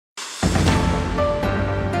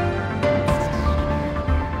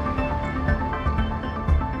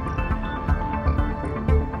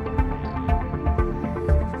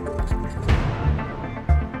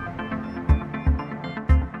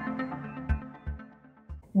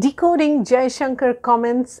Decoding Jaishankar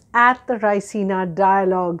comments at the Raisina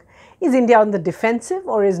dialogue. Is India on the defensive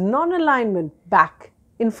or is non-alignment back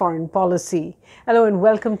in foreign policy? Hello and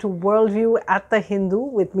welcome to Worldview at the Hindu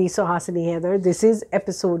with me, Suhasini Haidar. This is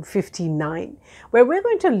episode 59, where we're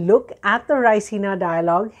going to look at the Raisina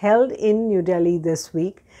dialogue held in New Delhi this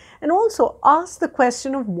week and also ask the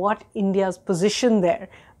question of what India's position there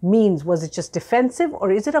means. Was it just defensive, or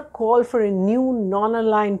is it a call for a new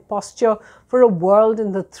non-aligned posture for a world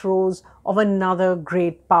in the throes of another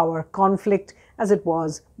great power conflict as it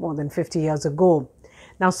was more than 50 years ago?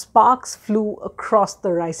 Now, sparks flew across the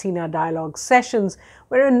Raisina dialogue sessions,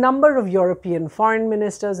 where a number of European foreign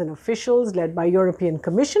ministers and officials led by European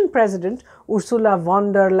Commission President Ursula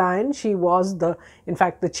von der Leyen, she was in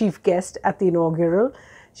fact the chief guest at the inaugural,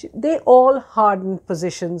 they all hardened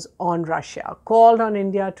positions on Russia, called on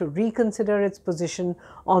India to reconsider its position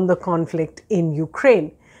on the conflict in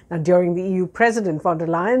Ukraine. Now, during the EU President von der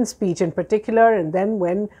Leyen's speech in particular, and then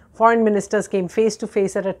when foreign ministers came face to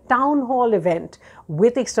face at a town hall event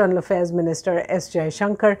with External Affairs Minister S.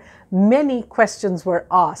 Jaishankar, many questions were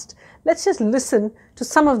asked. Let's just listen to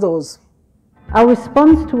some of those. Our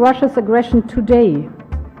response to Russia's aggression today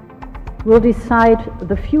will decide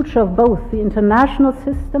the future of both the international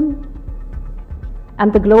system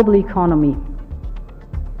and the global economy.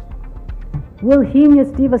 Will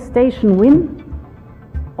heinous devastation win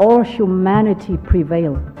or humanity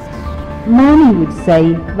prevail? Many would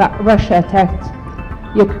say that Russia attacked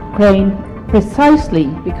Ukraine precisely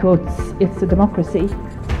because it's a democracy.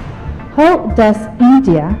 How does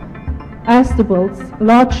India, as the world's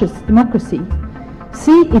largest democracy,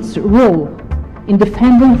 see its role in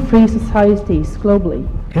defending free societies globally?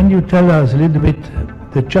 Can you tell us a little bit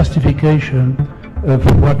the justification of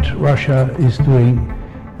what Russia is doing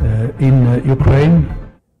in Ukraine?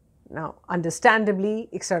 Now, understandably,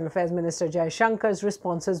 External Affairs Minister Jaishankar's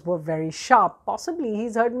responses were very sharp. Possibly,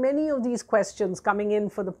 he's heard many of these questions coming in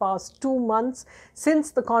for the past 2 months since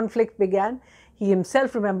the conflict began. He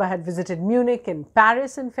himself, remember, had visited Munich and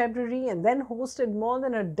Paris in February and then hosted more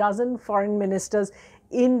than a dozen foreign ministers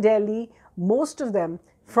in Delhi, most of them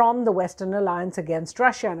from the Western Alliance against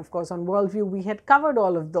Russia. And of course, on Worldview, we had covered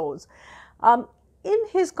all of those. In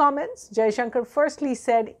his comments, Jaishankar firstly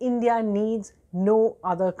said India needs no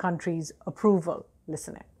other country's approval.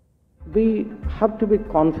 Listen in. We have to be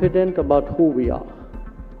confident about who we are.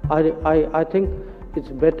 I think it's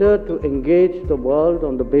better to engage the world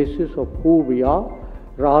on the basis of who we are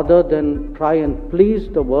rather than try and please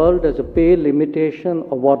the world as a pale imitation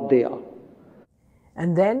of what they are.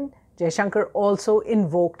 And then Jaishankar also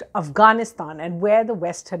invoked Afghanistan and where the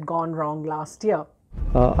West had gone wrong last year.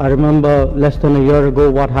 I remember less than a year ago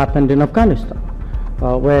what happened in Afghanistan,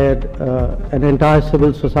 where an entire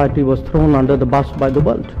civil society was thrown under the bus by the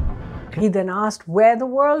world. He then asked where the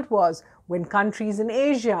world was when countries in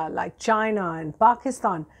Asia like China and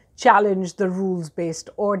Pakistan challenged the rules-based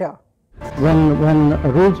order. When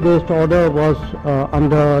a rules-based order was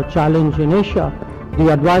under challenge in Asia,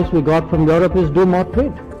 the advice we got from Europe is do more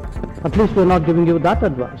trade. At least we're not giving you that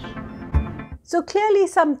advice. So clearly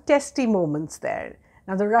some testy moments there.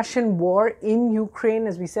 Now, the Russian war in Ukraine,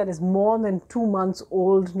 as we said, is more than 2 months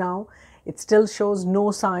old now. It still shows no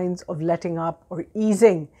signs of letting up or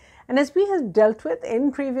easing. And as we have dealt with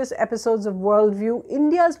in previous episodes of Worldview,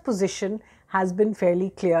 India's position has been fairly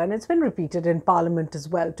clear, and it's been repeated in Parliament as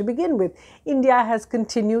well. To begin with, India has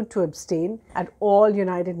continued to abstain at all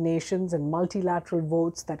United Nations and multilateral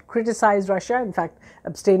votes that criticize Russia, in fact,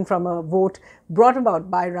 abstain from a vote brought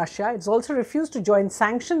about by Russia. It's also refused to join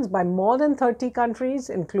sanctions by more than 30 countries,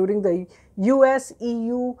 including the US,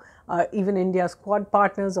 EU, even India's Quad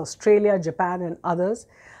partners, Australia, Japan, and others.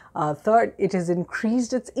 Third, it has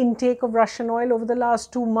increased its intake of Russian oil over the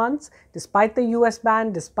last 2 months, despite the US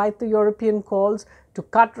ban, despite the European calls to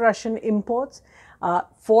cut Russian imports.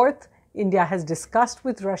 Fourth, India has discussed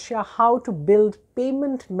with Russia how to build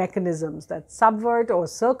payment mechanisms that subvert or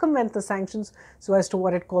circumvent the sanctions so as to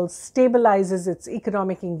what it calls stabilizes its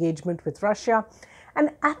economic engagement with Russia. And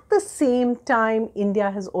at the same time,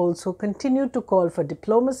 India has also continued to call for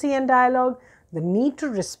diplomacy and dialogue, the need to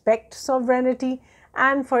respect sovereignty,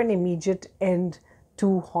 and for an immediate end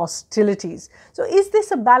to hostilities. So is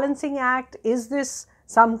this a balancing act? Is this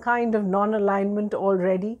some kind of non-alignment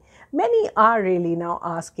already? Many are really now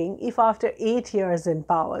asking if after 8 years in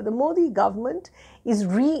power, the Modi government is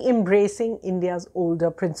re-embracing India's older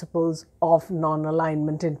principles of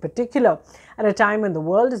non-alignment in particular, at a time when the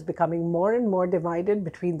world is becoming more and more divided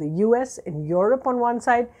between the US and Europe on one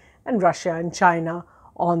side and Russia and China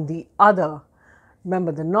on the other.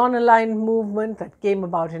 Remember the non-aligned movement that came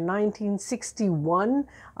about in 1961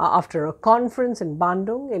 after a conference in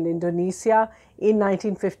Bandung in Indonesia in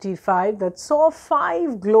 1955 that saw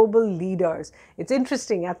 5 global leaders. It's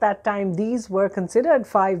interesting, at that time these were considered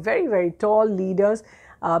 5 very, very tall leaders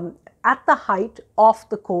at the height of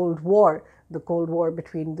the Cold War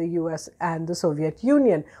between the US and the Soviet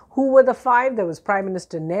Union. Who were the 5? There was Prime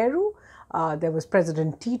Minister Nehru, there was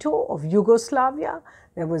President Tito of Yugoslavia,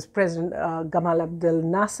 there was President Gamal Abdel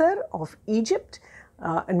Nasser of Egypt,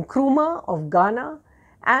 Nkrumah of Ghana,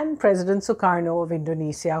 and President Sukarno of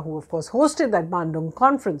Indonesia, who of course hosted that Bandung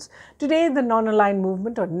conference. Today, the non-aligned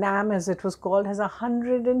movement, or NAM as it was called, has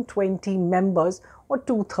 120 members, or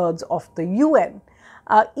 2/3 of the UN.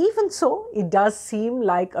 Even so, it does seem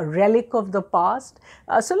like a relic of the past.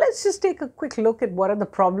 So let's just take a quick look at what are the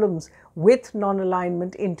problems with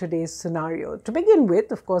non-alignment in today's scenario. To begin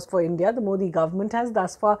with, of course, for India, the Modi government has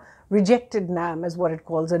thus far rejected NAM as what it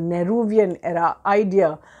calls a Nehruvian era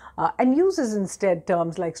idea and uses instead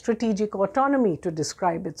terms like strategic autonomy to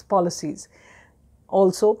describe its policies.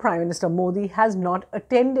 Also, Prime Minister Modi has not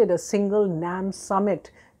attended a single NAM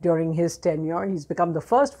summit during his tenure. He's become the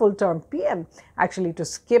first full-term PM actually to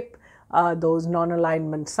skip those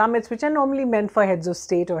non-alignment summits, which are normally meant for heads of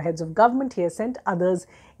state or heads of government. He has sent others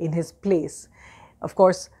in his place. Of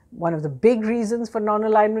course, one of the big reasons for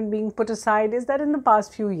non-alignment being put aside is that in the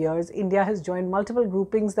past few years, India has joined multiple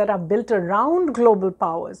groupings that are built around global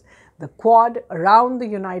powers. The Quad around the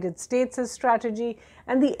United States' strategy,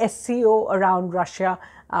 and the SCO around Russia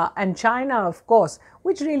and China, of course,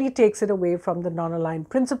 which really takes it away from the non-aligned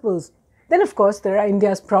principles. Then, of course, there are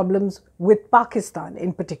India's problems with Pakistan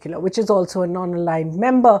in particular, which is also a non-aligned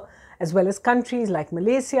member, as well as countries like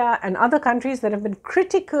Malaysia and other countries that have been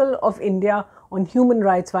critical of India on human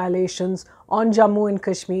rights violations, on Jammu and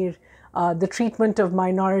Kashmir, the treatment of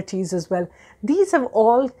minorities as well. These have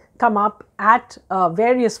all come up at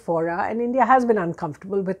various fora, and India has been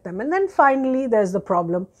uncomfortable with them. And then finally, there's the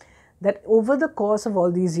problem that over the course of all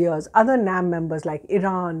these years, other NAM members like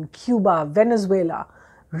Iran, Cuba, Venezuela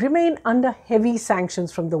remain under heavy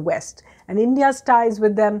sanctions from the West, and India's ties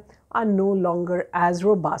with them are no longer as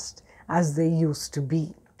robust as they used to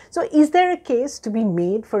be. So is there a case to be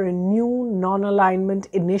made for a new non-alignment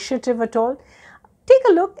initiative at all? Take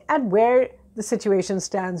a look at where the situation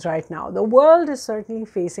stands right now. The world is certainly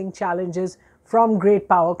facing challenges from great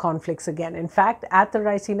power conflicts again. In fact, at the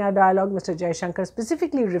Raisina dialogue, Mr. Jaishankar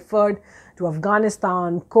specifically referred to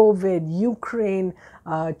Afghanistan, COVID, Ukraine,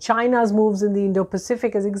 China's moves in the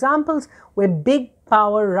Indo-Pacific as examples where big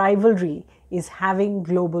power rivalry is having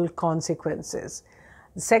global consequences.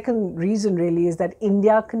 The second reason really is that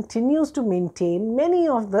India continues to maintain many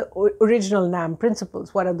of the original NAM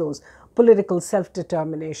principles. What are those? Political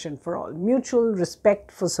self-determination for all, mutual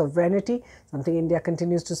respect for sovereignty, something India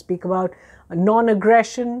continues to speak about,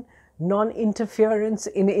 non-aggression, non-interference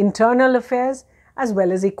in internal affairs, as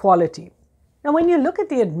well as equality. Now, when you look at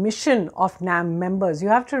the admission of NAM members, you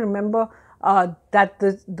have to remember that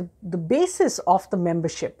the basis of the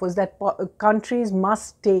membership was that countries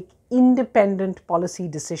must take independent policy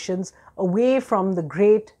decisions away from the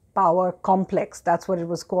great power complex. That's what it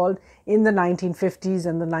was called in the 1950s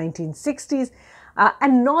and the 1960s,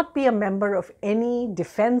 and not be a member of any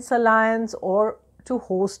defense alliance or to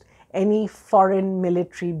host any foreign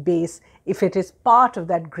military base if it is part of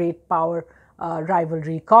that great power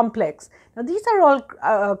rivalry complex. Now, these are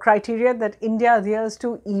all criteria that India adheres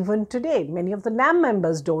to even today. Many of the NAM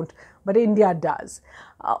members don't, but India does.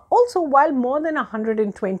 Also, while more than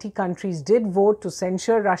 120 countries did vote to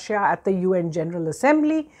censure Russia at the UN General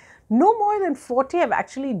Assembly, no more than 40 have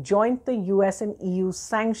actually joined the US and EU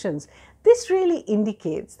sanctions. This really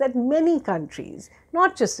indicates that many countries,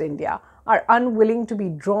 not just India, are unwilling to be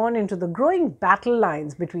drawn into the growing battle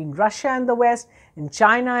lines between Russia and the West and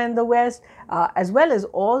China and the West, as well as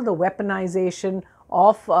all the weaponization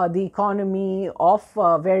of the economy, of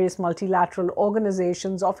various multilateral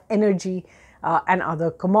organizations, of energy and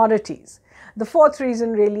other commodities. The fourth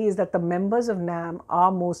reason really is that the members of NAM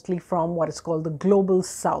are mostly from what is called the Global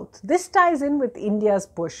South. This ties in with India's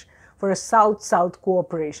push for a South-South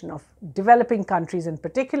cooperation of developing countries in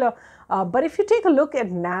particular. But if you take a look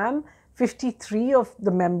at NAM, 53 of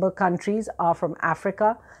the member countries are from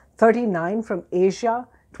Africa, 39 from Asia,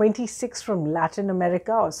 26 from Latin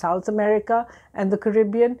America or South America and the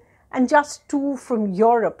Caribbean, and just 2 from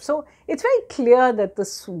Europe. So it's very clear that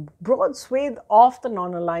the broad swathe of the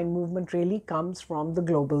non-aligned movement really comes from the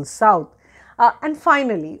Global South. And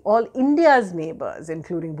finally, all India's neighbors,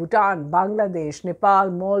 including Bhutan, Bangladesh,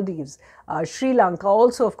 Nepal, Maldives, Sri Lanka,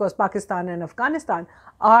 also of course Pakistan and Afghanistan,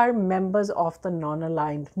 are members of the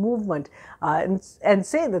non-aligned movement and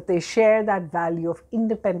say that they share that value of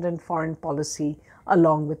independent foreign policy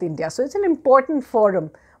along with India. So it's an important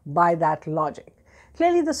forum by that logic.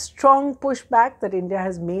 Clearly, the strong pushback that India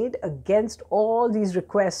has made against all these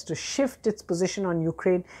requests to shift its position on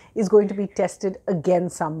Ukraine is going to be tested again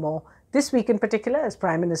some more. This week in particular, as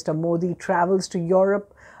Prime Minister Modi travels to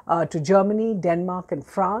Europe, to Germany, Denmark and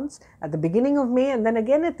France at the beginning of May, and then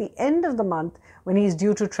again at the end of the month when he is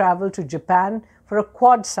due to travel to Japan for a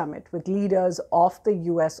Quad summit with leaders of the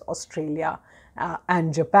US, Australia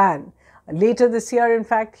and Japan. Later this year, in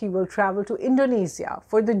fact, he will travel to Indonesia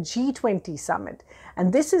for the G20 summit.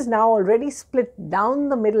 And this is now already split down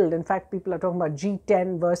the middle. In fact, people are talking about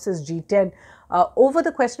G10 versus G10 over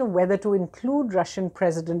the question of whether to include Russian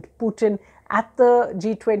President Putin at the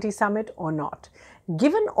G20 summit or not.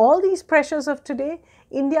 Given all these pressures of today,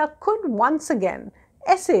 India could once again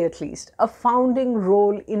essay at least a founding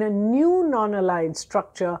role in a new non-aligned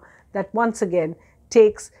structure that once again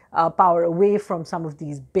takes power away from some of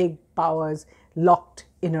these big powers locked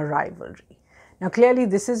in a rivalry. Now, clearly,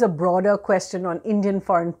 this is a broader question on Indian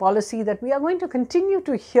foreign policy that we are going to continue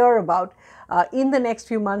to hear about in the next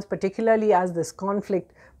few months, particularly as this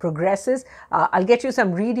conflict progresses. I'll get you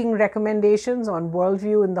some reading recommendations on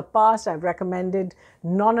Worldview in the past. I've recommended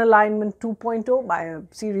Non-Alignment 2.0 by a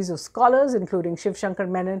series of scholars, including Jaishankar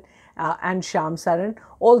Menon and Shyam Saran.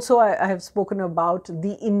 Also, I have spoken about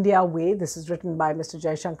The India Way. This is written by Mr.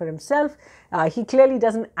 Jaishankar himself. He clearly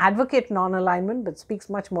doesn't advocate non-alignment, but speaks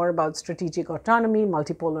much more about strategic autonomy,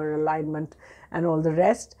 multipolar alignment, and all the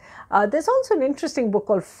rest. There's also an interesting book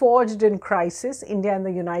called Forged in Crisis, India and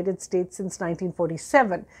the United States since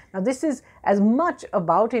 1947. Now, this is as much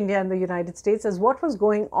about India and the United States as what was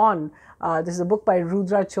going on. This is a book by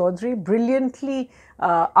Rudra Chaudhary, brilliantly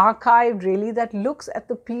archived really, that looks at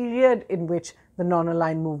the period in which the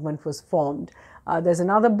non-aligned movement was formed. There's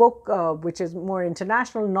another book which is more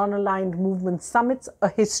international, Non-Aligned Movement Summits, A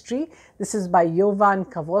History. This is by Jovan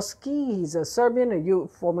Kavoski. He's a Serbian, a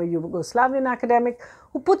former Yugoslavian academic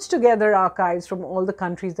who puts together archives from all the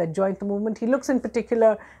countries that joined the movement. He looks in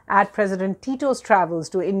particular at President Tito's travels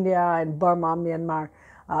to India and Burma, Myanmar,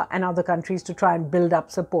 and other countries to try and build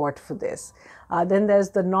up support for this. Then there's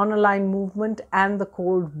the Non-Aligned Movement and the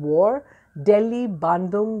Cold War, Delhi,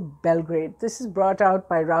 Bandung, Belgrade. This is brought out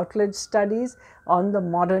by Routledge Studies on the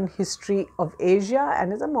modern history of Asia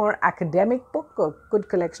and is a more academic book, a good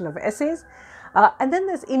collection of essays. And then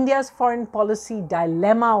there's India's Foreign Policy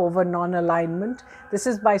Dilemma over Non-Alignment. This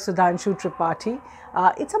is by Sudhanshu Tripathi.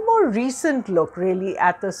 It's a more recent look really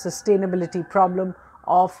at the sustainability problem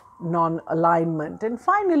of non-alignment. And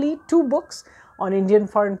finally, two books on Indian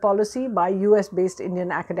foreign policy by US-based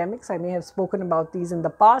Indian academics. I may have spoken about these in the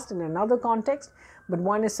past in another context, but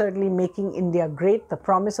one is certainly Making India Great, The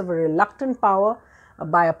Promise of a Reluctant Power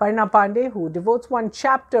by Aparna Pandey, who devotes one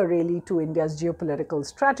chapter really to India's geopolitical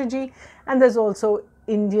strategy. And there's also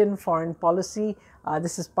Indian Foreign Policy.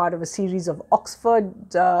 This is part of a series of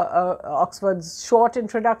Oxford's short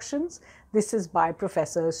introductions. This is by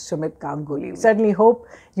Professor Sumit Ganguly. Certainly hope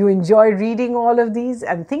you enjoy reading all of these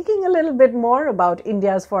and thinking a little bit more about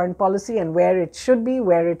India's foreign policy and where it should be,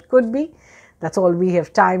 where it could be. That's all we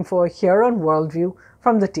have time for here on Worldview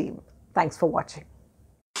from the team. Thanks for watching.